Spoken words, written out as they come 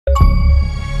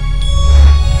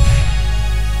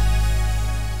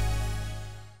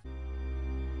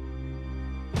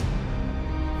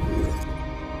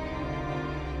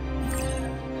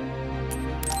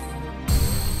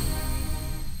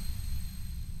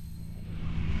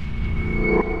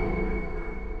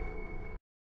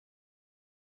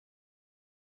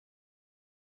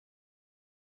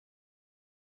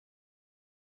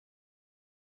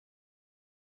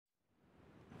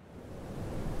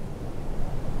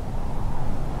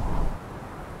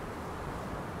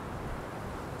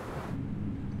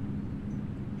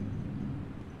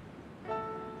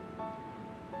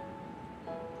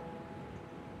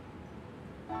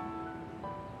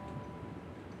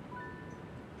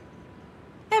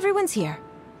everyone's here.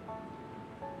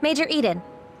 Major Eden,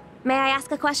 may I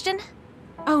ask a question?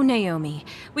 Oh, Naomi.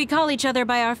 We call each other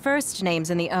by our first names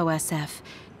in the OSF.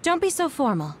 Don't be so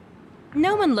formal.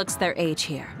 No one looks their age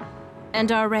here.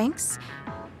 And our ranks?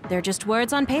 They're just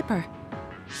words on paper.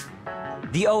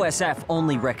 The OSF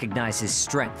only recognizes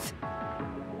strength.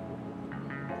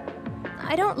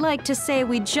 I don't like to say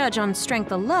we judge on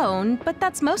strength alone, but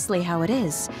that's mostly how it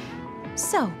is.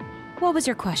 So, what was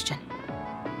your question?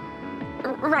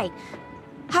 Right.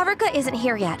 Haruka isn't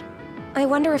here yet. I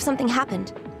wonder if something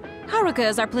happened. Haruka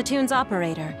is our platoon's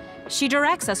operator. She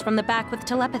directs us from the back with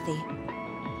telepathy.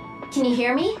 Can you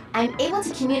hear me? I'm able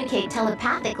to communicate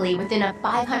telepathically within a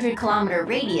 500-kilometer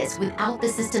radius without the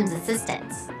system's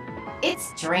assistance.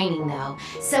 It's draining though,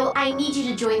 so I need you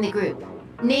to join the group.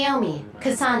 Naomi,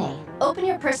 Kasane, open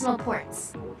your personal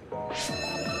ports.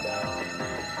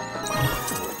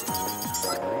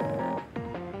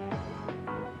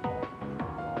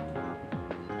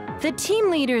 The team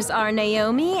leaders are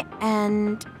Naomi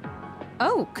and...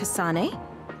 Oh, Kasane.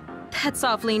 That's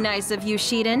awfully nice of you,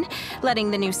 Shiden,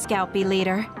 letting the new scout be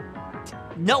leader.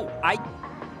 No,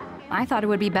 I thought it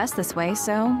would be best this way,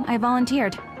 so I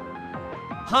volunteered.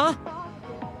 Huh?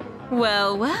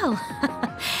 Well, well.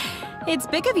 It's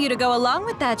big of you to go along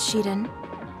with that, Shiden.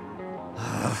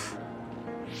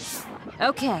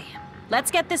 Okay, let's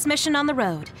get this mission on the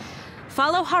road.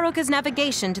 Follow Haruka's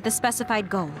navigation to the specified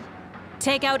goal.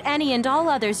 Take out any and all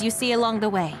others you see along the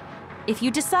way. If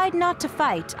you decide not to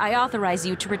fight, I authorize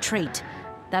you to retreat.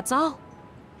 That's all.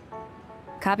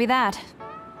 Copy that.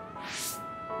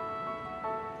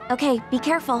 Okay, be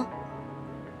careful.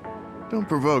 Don't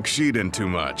provoke Shiden too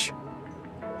much.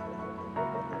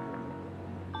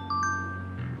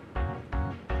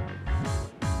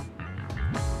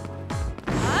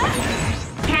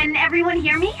 Can everyone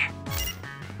hear me?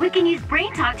 We can use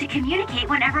brain talk to communicate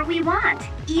whenever we want,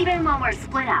 even when we're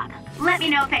split up. Let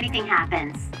me know if anything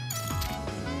happens.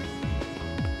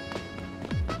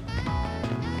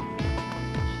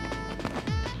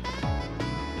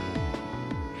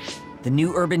 The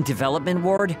new urban development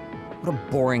ward? What a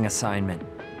boring assignment.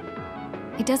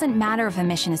 It doesn't matter if a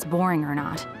mission is boring or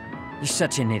not. You're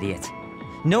such an idiot.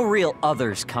 No real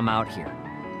others come out here.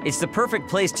 It's the perfect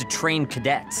place to train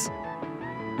cadets.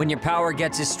 When your power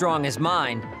gets as strong as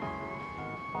mine...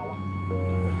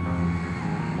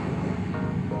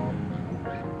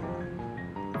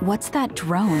 What's that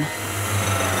drone?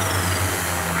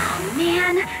 Oh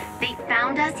man, they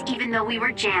found us even though we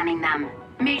were jamming them.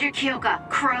 Major Kyoka,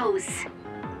 crows.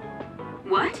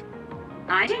 What?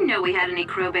 I didn't know we had any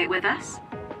crow bait with us.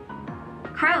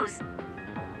 Crows?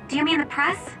 Do you mean the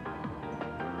press?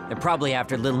 They're probably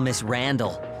after little Miss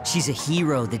Randall. She's a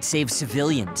hero that saves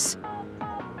civilians.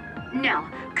 No,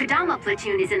 Kodama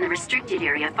platoon is in the restricted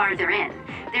area farther in.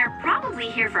 They're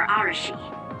probably here for Arashi.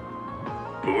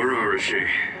 Poor Arashi,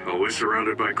 always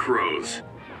surrounded by crows.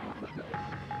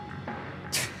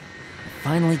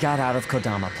 Finally got out of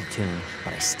Kodama platoon,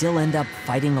 but I still end up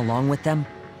fighting along with them.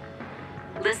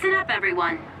 Listen up,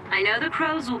 everyone. I know the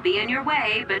crows will be in your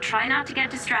way, but try not to get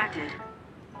distracted.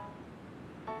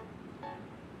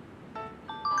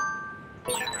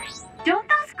 Don't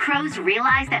those crows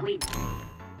realize that we...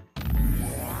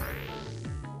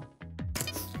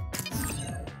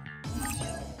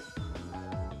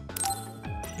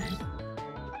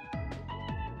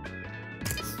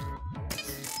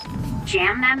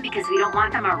 jam them because we don't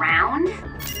want them around?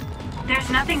 There's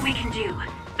nothing we can do.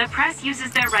 The press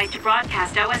uses their right to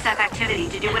broadcast OSF activity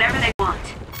to do whatever they want.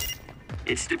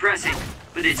 It's depressing,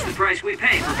 but it's the price we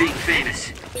pay for being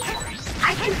famous.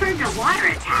 I confirmed a water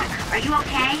attack. Are you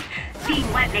okay? Being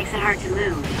wet makes it hard to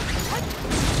move.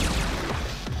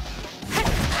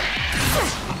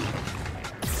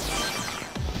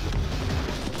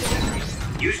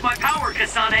 Use my power,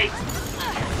 Kasane!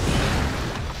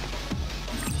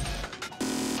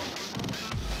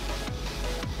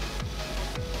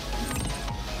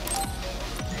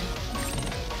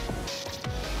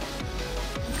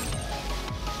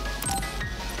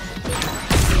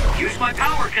 Use my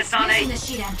power, Kasane!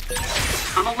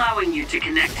 I'm allowing you to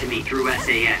connect to me through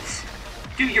SAS.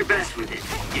 Do your best with it,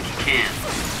 if you can.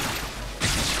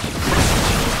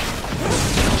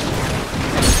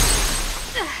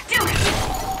 Do it!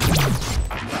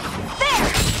 There!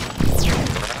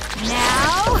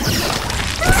 Now...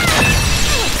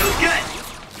 That was good!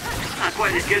 Not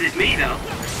quite as good as me, though.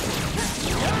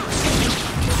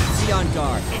 Be on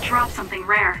guard. It dropped something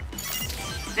rare.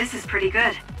 This is pretty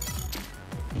good.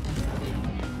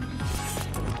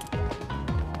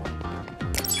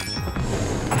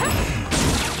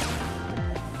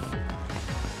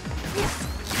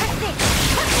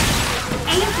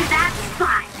 Aim to that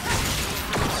spot!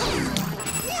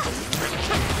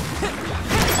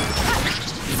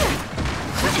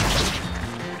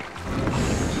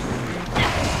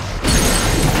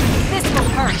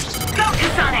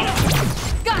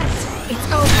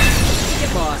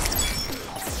 lost.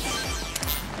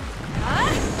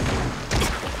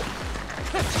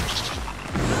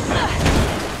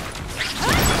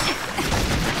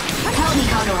 Help me,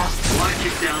 Kagura. Watch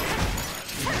yourself.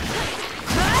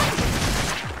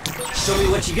 Show me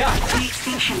what you got. The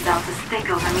extinction belt is thick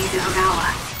over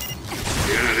Mizuhagawa.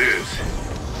 Yeah, it is.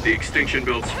 The extinction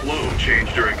belt's flow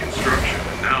changed during construction,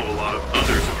 and now a lot of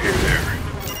others appear there.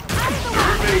 There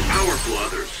aren't many powerful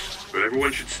others, but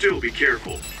everyone should still be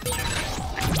careful.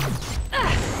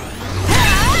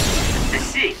 I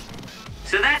see.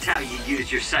 So that's how you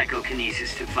use your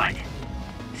psychokinesis to fight.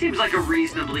 Seems like a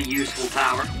reasonably useful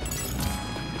power.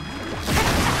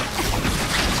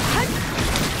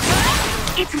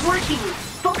 It's working!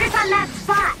 Focus on that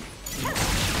spot!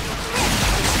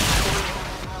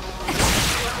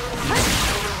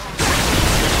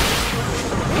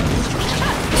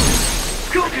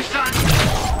 Go, Kassan!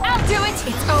 I'll do it!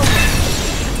 It's over.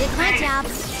 Did my job.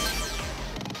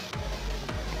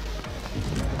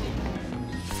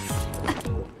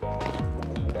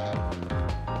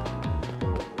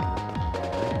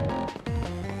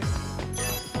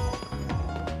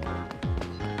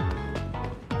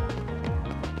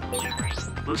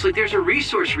 Looks like there's a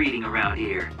resource reading around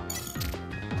here.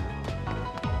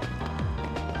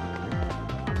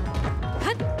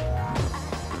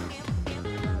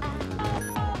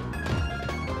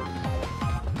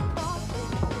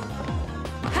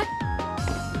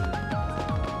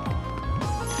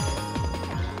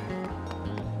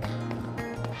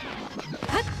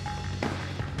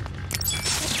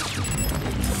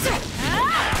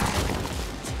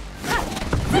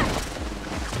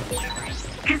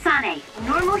 Kasane,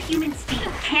 normal human speed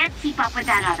can't keep up with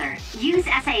that other. Use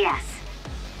SAS.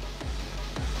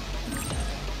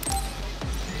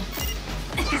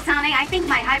 Kasane, I think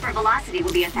my hypervelocity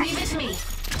will be effective. Leave it to me.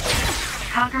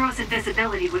 Kaguro's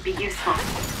invisibility would be useful.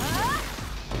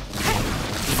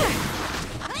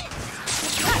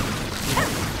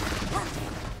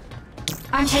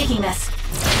 I'm taking this.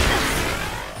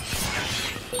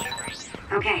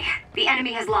 Okay, the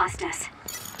enemy has lost us.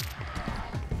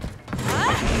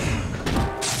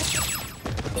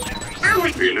 I'm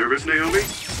with Are you you. nervous, Naomi?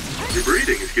 Your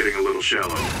breathing is getting a little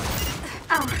shallow.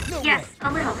 Oh, yes,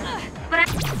 a little. But I'm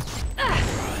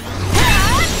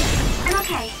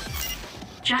okay.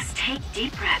 Just take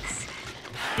deep breaths.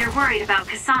 You're worried about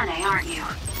Kasane, aren't you?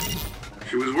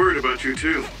 She was worried about you,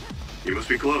 too. You must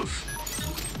be close.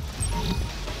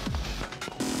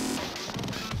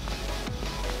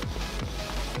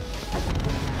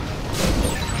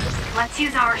 Let's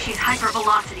use Arashi's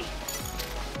hypervelocity.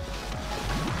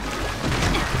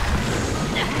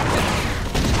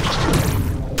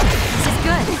 This is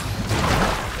good.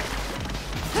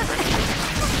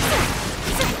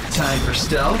 Time for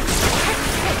stealth.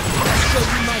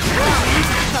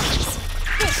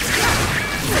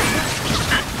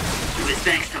 It was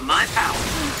thanks to my power.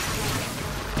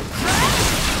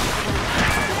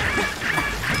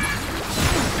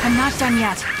 I'm not done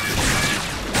yet.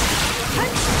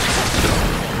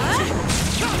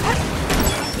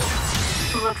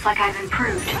 Looks like I've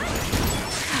improved.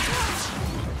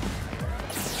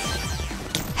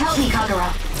 Help me,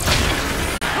 Kagura.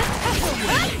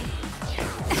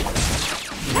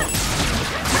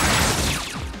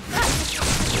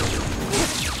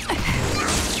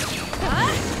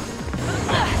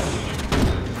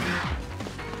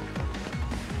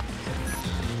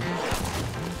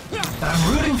 I'm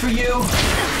rooting for you.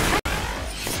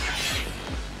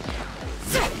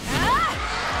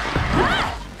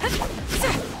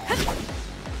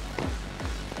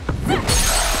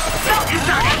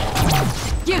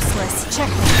 Useless. Check.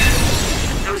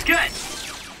 That was good.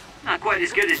 Not quite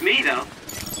as good as me, though.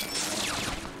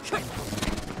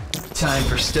 Time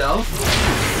for stealth.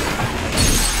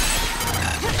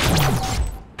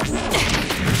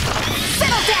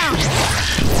 Settle down!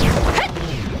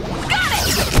 Got it!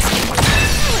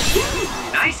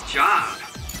 Nice job.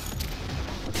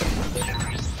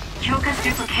 Kyoka's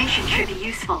duplication should be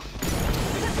useful.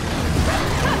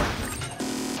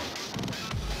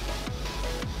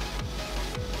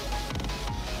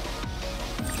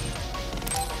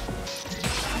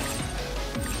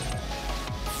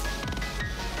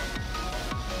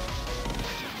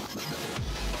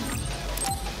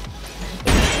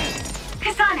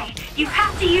 Kasane, you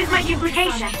have to use my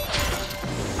duplication.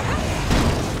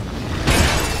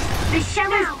 The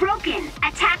shell is broken.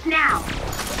 Attack now.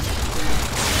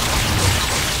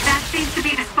 That seems to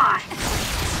be the spot.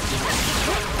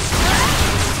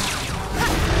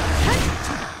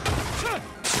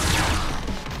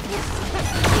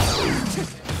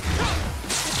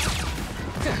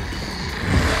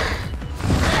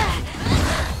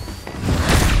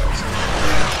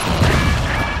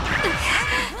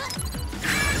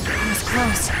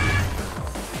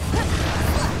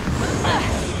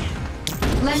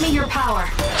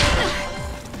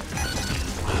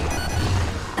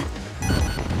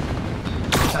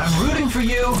 I'm rooting for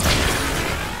you.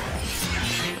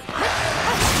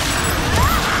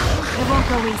 It won't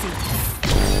go easy.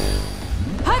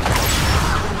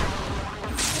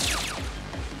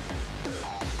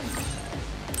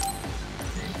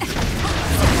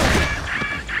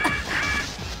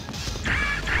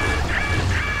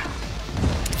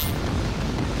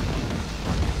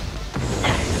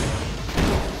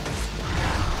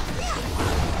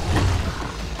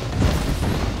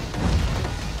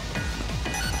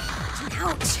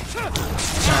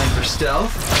 Time for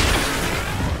stealth.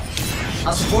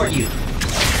 I'll support you. Aim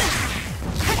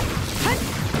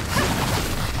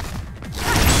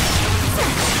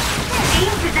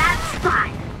for that spot.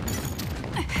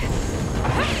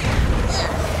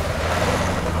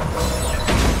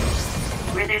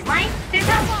 Where there's light, there's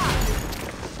hope.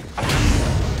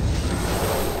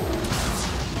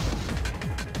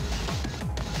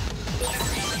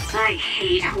 I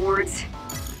hate hordes.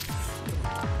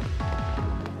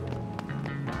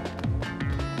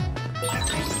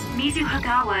 Mizu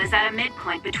Hagawa is at a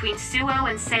midpoint between Suo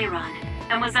and Seiron,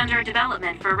 and was under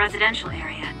development for a residential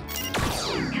area.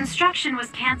 Construction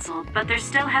was cancelled, but there's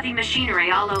still heavy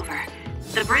machinery all over.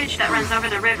 The bridge that runs over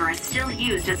the river is still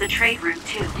used as a trade route,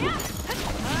 too.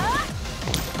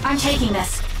 I'm taking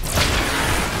this.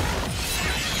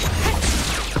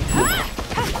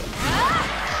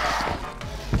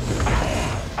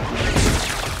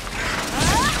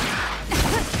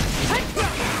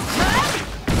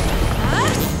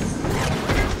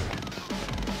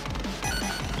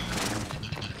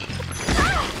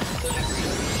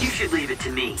 Leave it to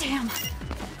me. Damn.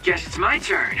 Guess it's my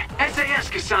turn. SAS,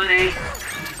 Kasane.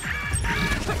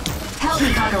 Help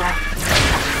me, Kagura.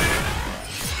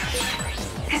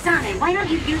 Kasane, why don't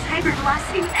you use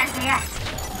hypervelocity with SAS?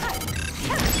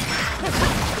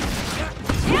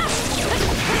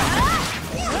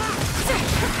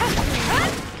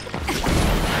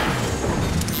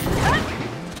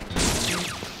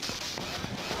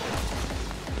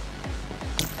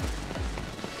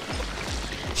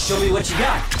 Show me what you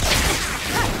got.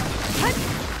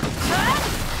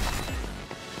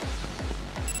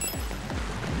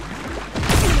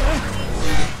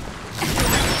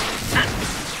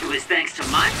 It was thanks to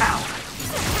my power.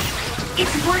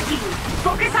 It's working.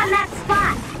 Focus on that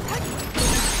spot.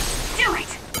 Do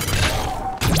it.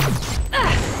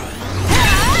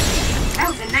 That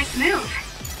was a nice move.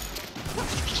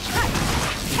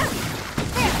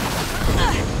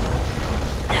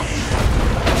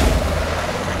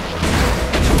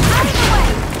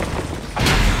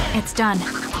 It's done.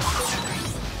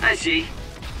 I see.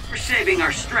 We're saving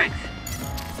our strength.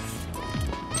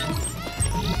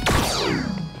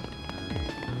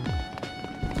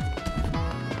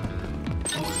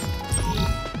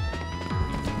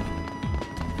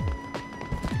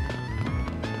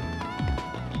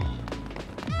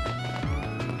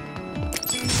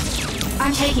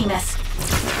 I'm taking this.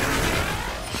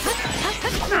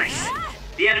 Nice.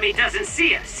 The enemy doesn't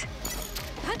see us.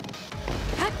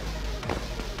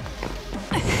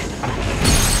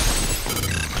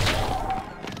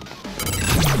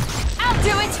 I'll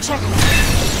do it. Check.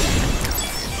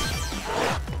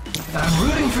 I'm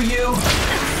rooting for you.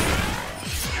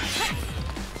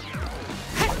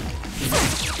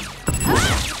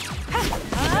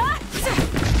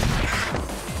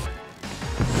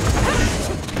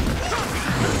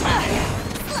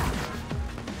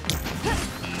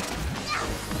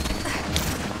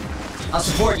 I'll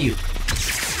support you.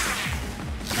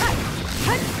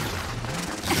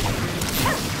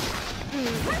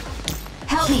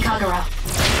 Help me, Kagura.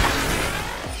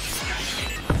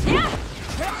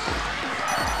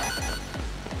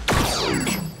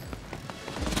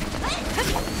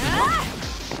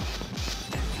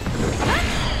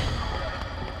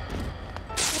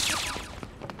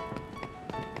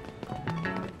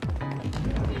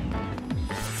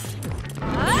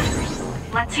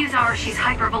 Let's use Arashi's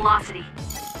hypervelocity.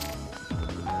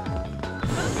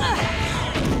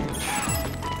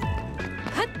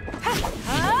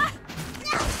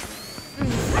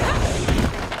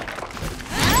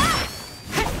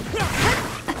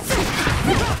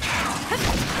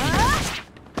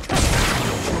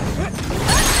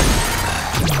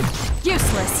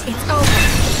 Useless. It's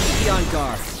over. Be on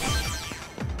guard.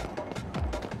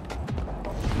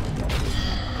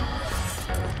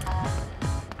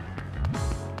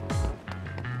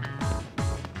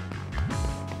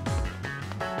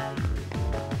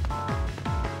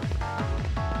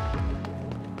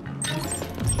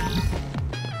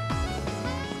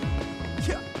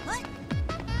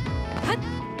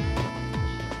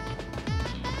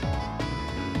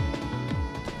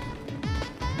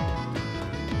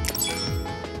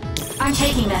 I'm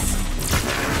taking this.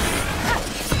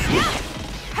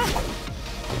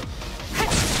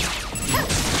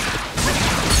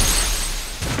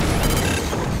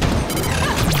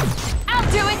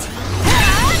 I'll do it!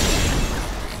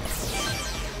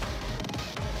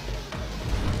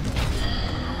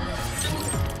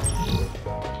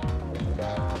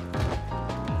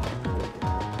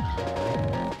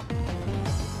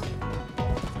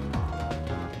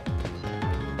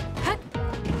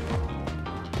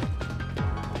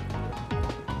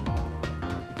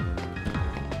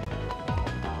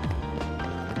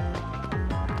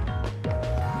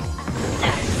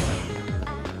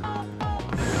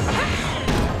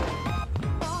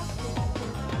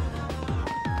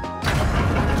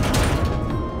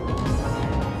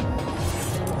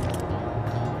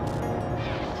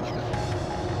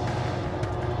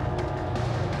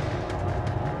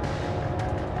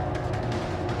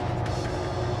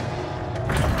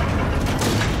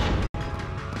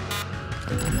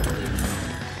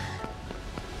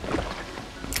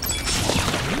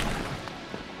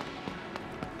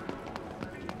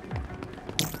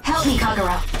 Help me,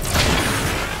 Kagura.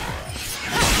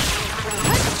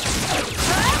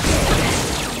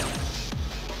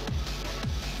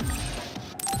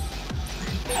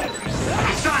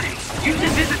 Sonic, use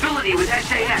invisibility with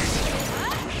SAS.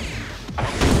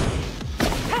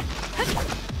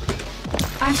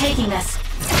 I'm taking this.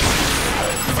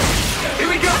 Here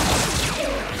we go!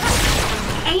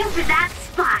 Aim for that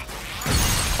spot.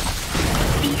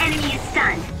 The enemy is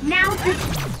stunned. Now the...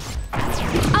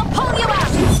 I'll pull you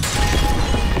out!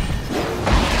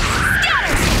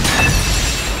 Scatter!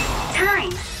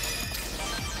 Time!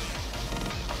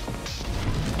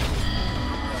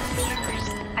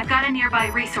 I've got a nearby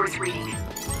resource reading.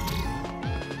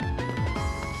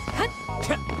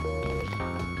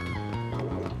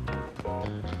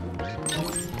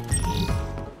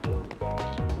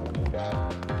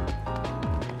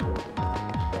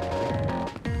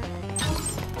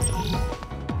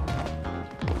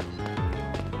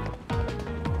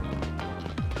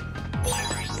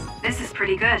 This is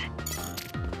pretty good.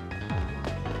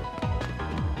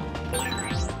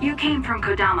 You came from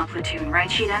Kodama Platoon, right,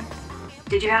 Shiden?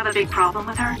 Did you have a big problem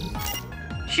with her?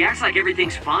 She acts like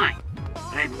everything's fine,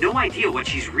 but I have no idea what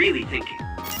she's really thinking.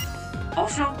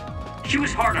 Also, she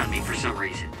was hard on me for some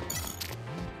reason.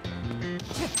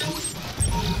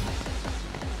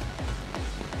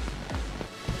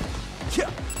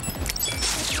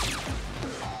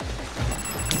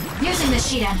 Using the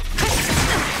Shiden.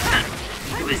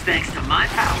 It was thanks to my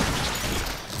power.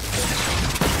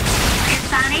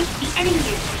 Sonic, the enemy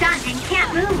is stunned and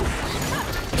can't move.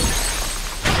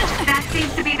 That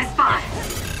seems to be the spot.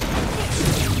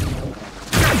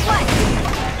 What?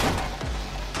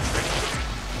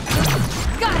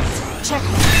 Got it! Check.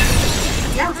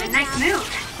 That was a nice move.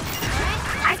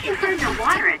 I confirmed the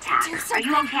water attack. Are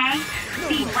you okay?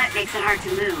 Being wet makes it hard to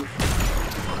move.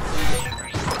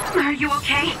 Are you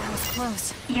okay? That was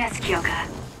close. Yes, Kyoka.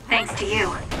 Thanks to you.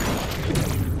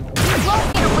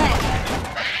 Won't get away!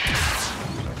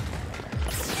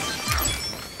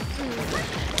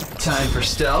 Time for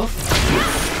stealth.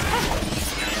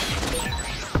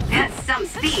 That's some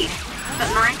speed, but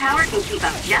my power can keep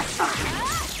up just fine.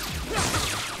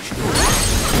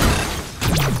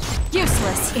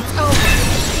 Useless. It's over.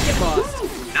 Get lost.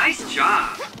 Ooh, nice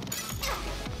job.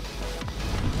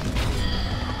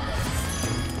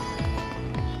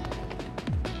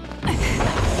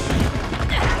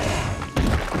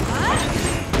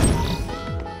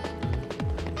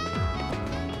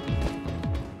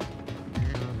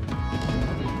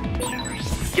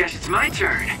 Guess it's my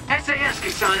turn. SAS,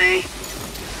 Kasane.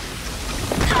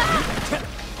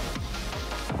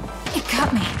 It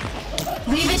got me.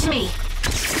 Leave it to me.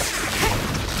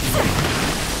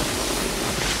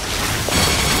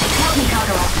 Help me,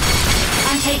 Kagura.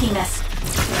 I'm taking this.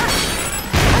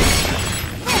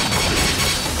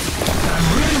 I'm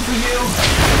rooting for you.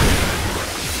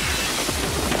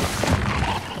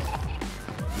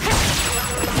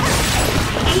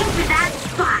 Aim for that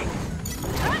spot.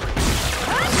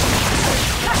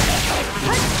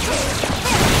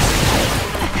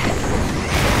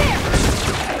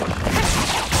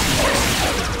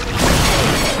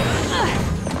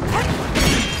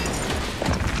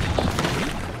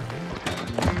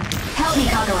 Help me,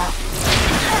 Kagura.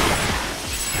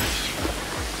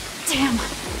 Damn.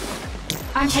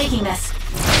 I'm taking this.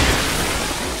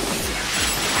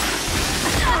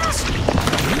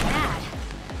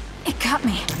 It got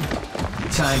me.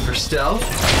 Time for stealth.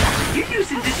 You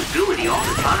use invisibility all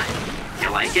the time. You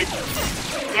like it?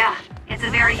 Yeah, it's a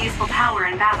very useful power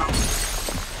in battle.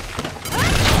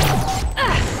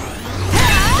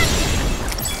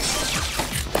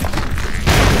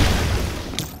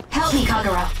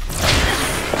 Kagura.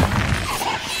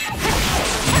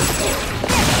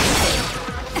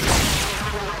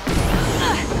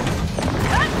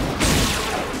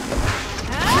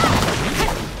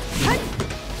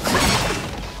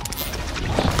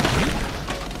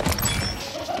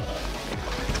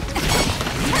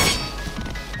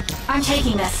 I'm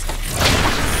taking this.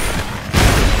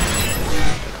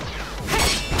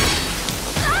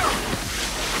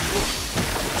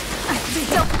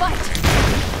 Don't fight!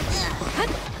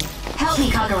 Help me,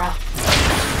 Kagura.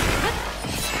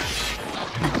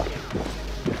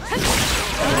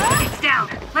 It's down.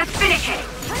 Let's finish it.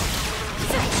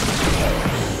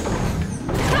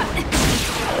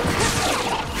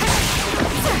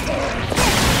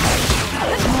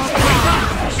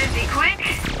 Should be quick.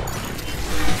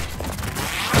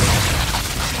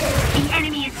 The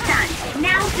enemy is stunned.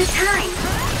 Now's the time.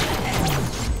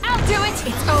 I'll do it!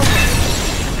 It's over!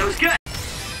 That was good.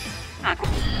 Not qu-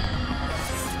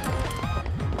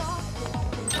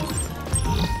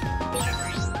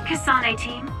 Kasane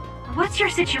team, what's your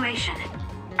situation?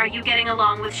 Are you getting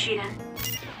along with Shiden?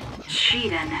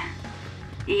 Shiden.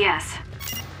 Yes.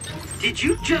 Did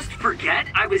you just forget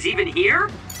I was even here?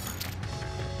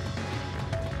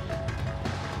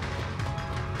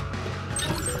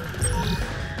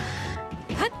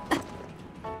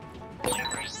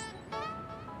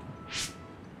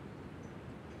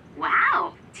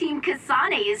 Wow. Team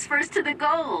Kasane is first to the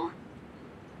goal.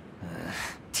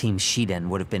 Team Shiden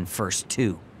would have been first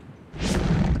too.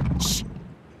 Shh.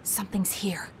 Something's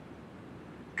here.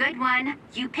 Good one.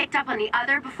 You picked up on the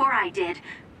other before I did.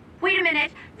 Wait a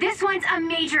minute. This one's a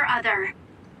major other.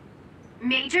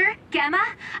 Major? Gemma?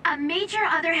 A major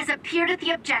other has appeared at the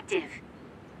objective.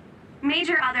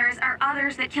 Major others are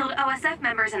others that killed OSF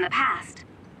members in the past.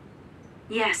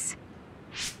 Yes.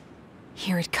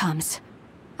 Here it comes.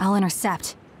 I'll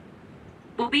intercept.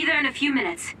 We'll be there in a few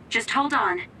minutes. Just hold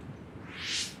on.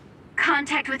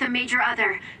 Contact with a major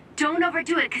other. Don't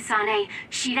overdo it, Kasane.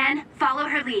 Shiden, follow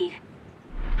her lead.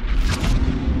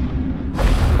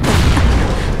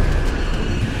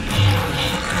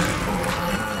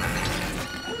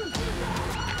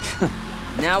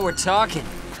 Now we're talking.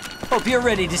 Hope you're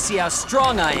ready to see how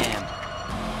strong I am.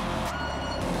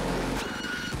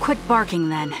 Quit barking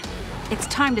then. It's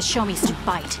time to show me some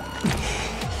bite.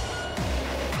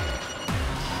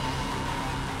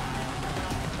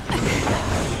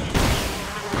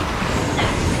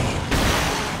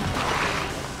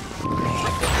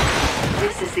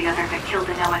 This is the other that killed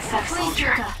an OSF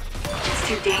soldier. It's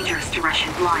too dangerous to rush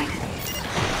in blind.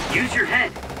 Use your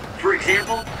head. For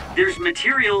example, there's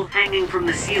material hanging from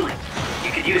the ceiling.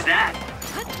 You could use that.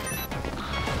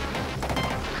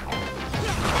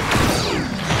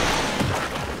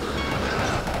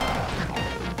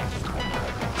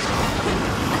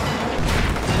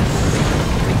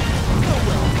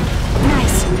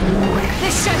 Nice.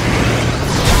 This should...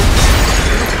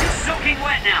 It's soaking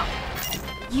wet now.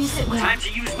 Use it well. Time to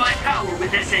use my power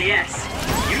with SAS.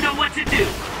 You know what to do.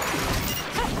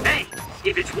 Hey,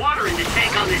 if it's water in the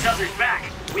tank on this other's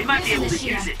back, we might be able to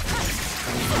use it.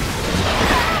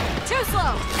 Too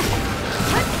slow!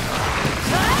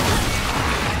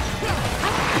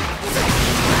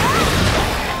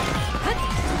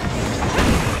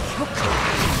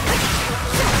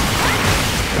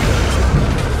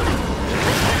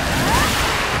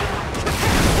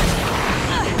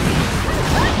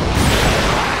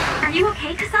 Are you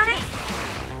okay, Kasane?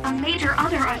 A major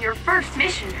other on your first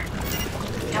mission.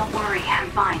 Don't worry, I'm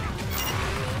fine.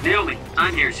 Naomi,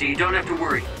 I'm here, so you don't have to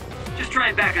worry. Just try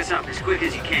and back us up as quick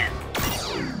as you can.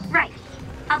 Right.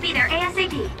 I'll be there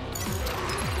ASAP.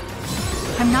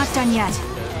 I'm not done yet.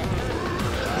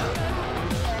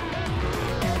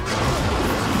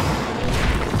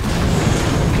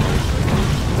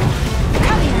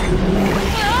 Come here!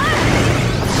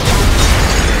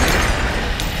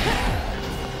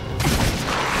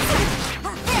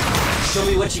 Show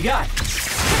me what you got.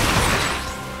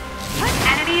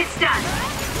 Enemy is stunned.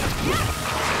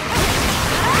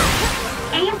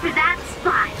 Aim for that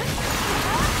spot.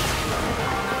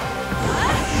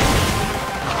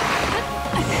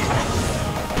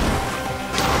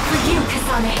 For you,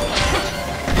 Kasane.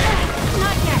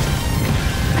 Not yet.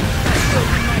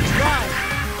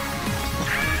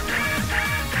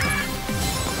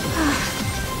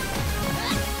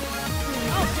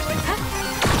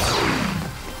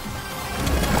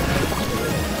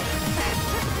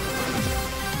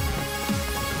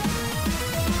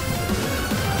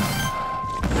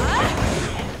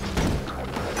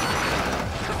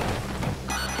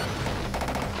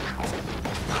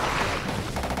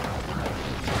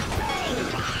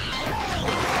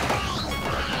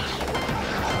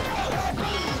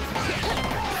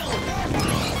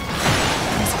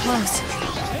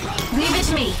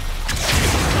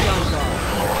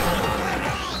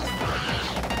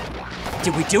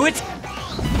 Did we do it?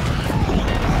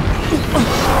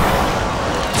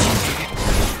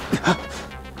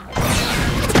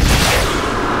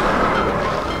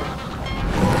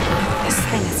 This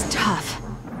thing is tough.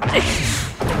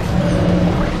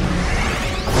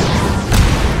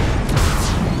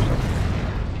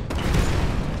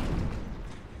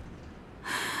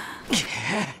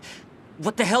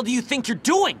 What the hell do you think you're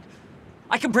doing?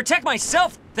 I can protect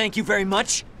myself, thank you very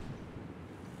much.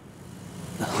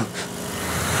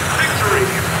 Victory!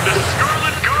 The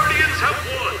Scarlet Guardians have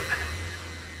won!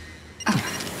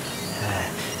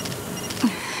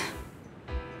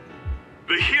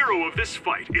 The hero of this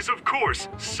fight is, of course,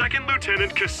 Second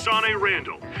Lieutenant Kasane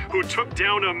Randall, who took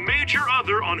down a major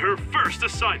other on her first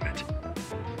assignment.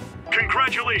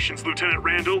 Congratulations, Lieutenant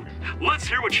Randall. Let's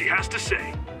hear what she has to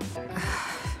say.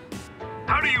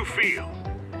 How do you feel?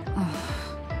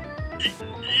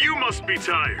 You must be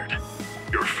tired.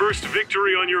 Your first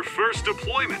victory on your first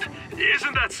deployment.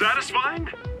 Isn't that satisfying?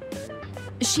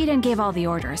 Shiden gave all the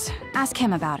orders. Ask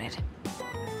him about it.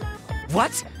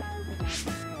 What?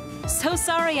 So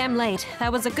sorry I'm late.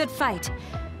 That was a good fight.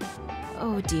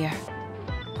 Oh dear.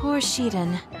 Poor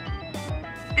Shiden.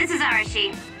 This is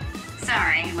Arashi.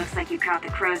 Sorry, looks like you caught the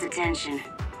crow's attention.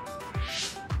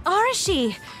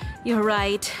 Arashi! You're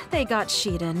right. They got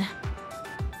Shiden.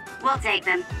 We'll take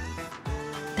them.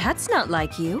 That's not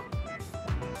like you.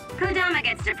 Kodama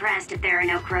gets depressed if there are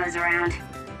no crows around.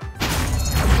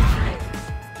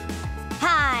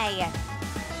 Hi!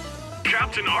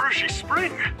 Captain Arashi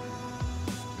Spring!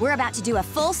 We're about to do a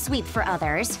full sweep for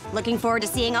others. Looking forward to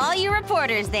seeing all you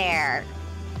reporters there.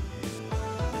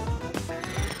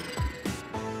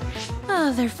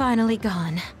 Oh, they're finally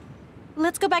gone.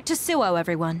 Let's go back to Suo,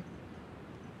 everyone.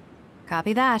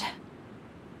 Copy that.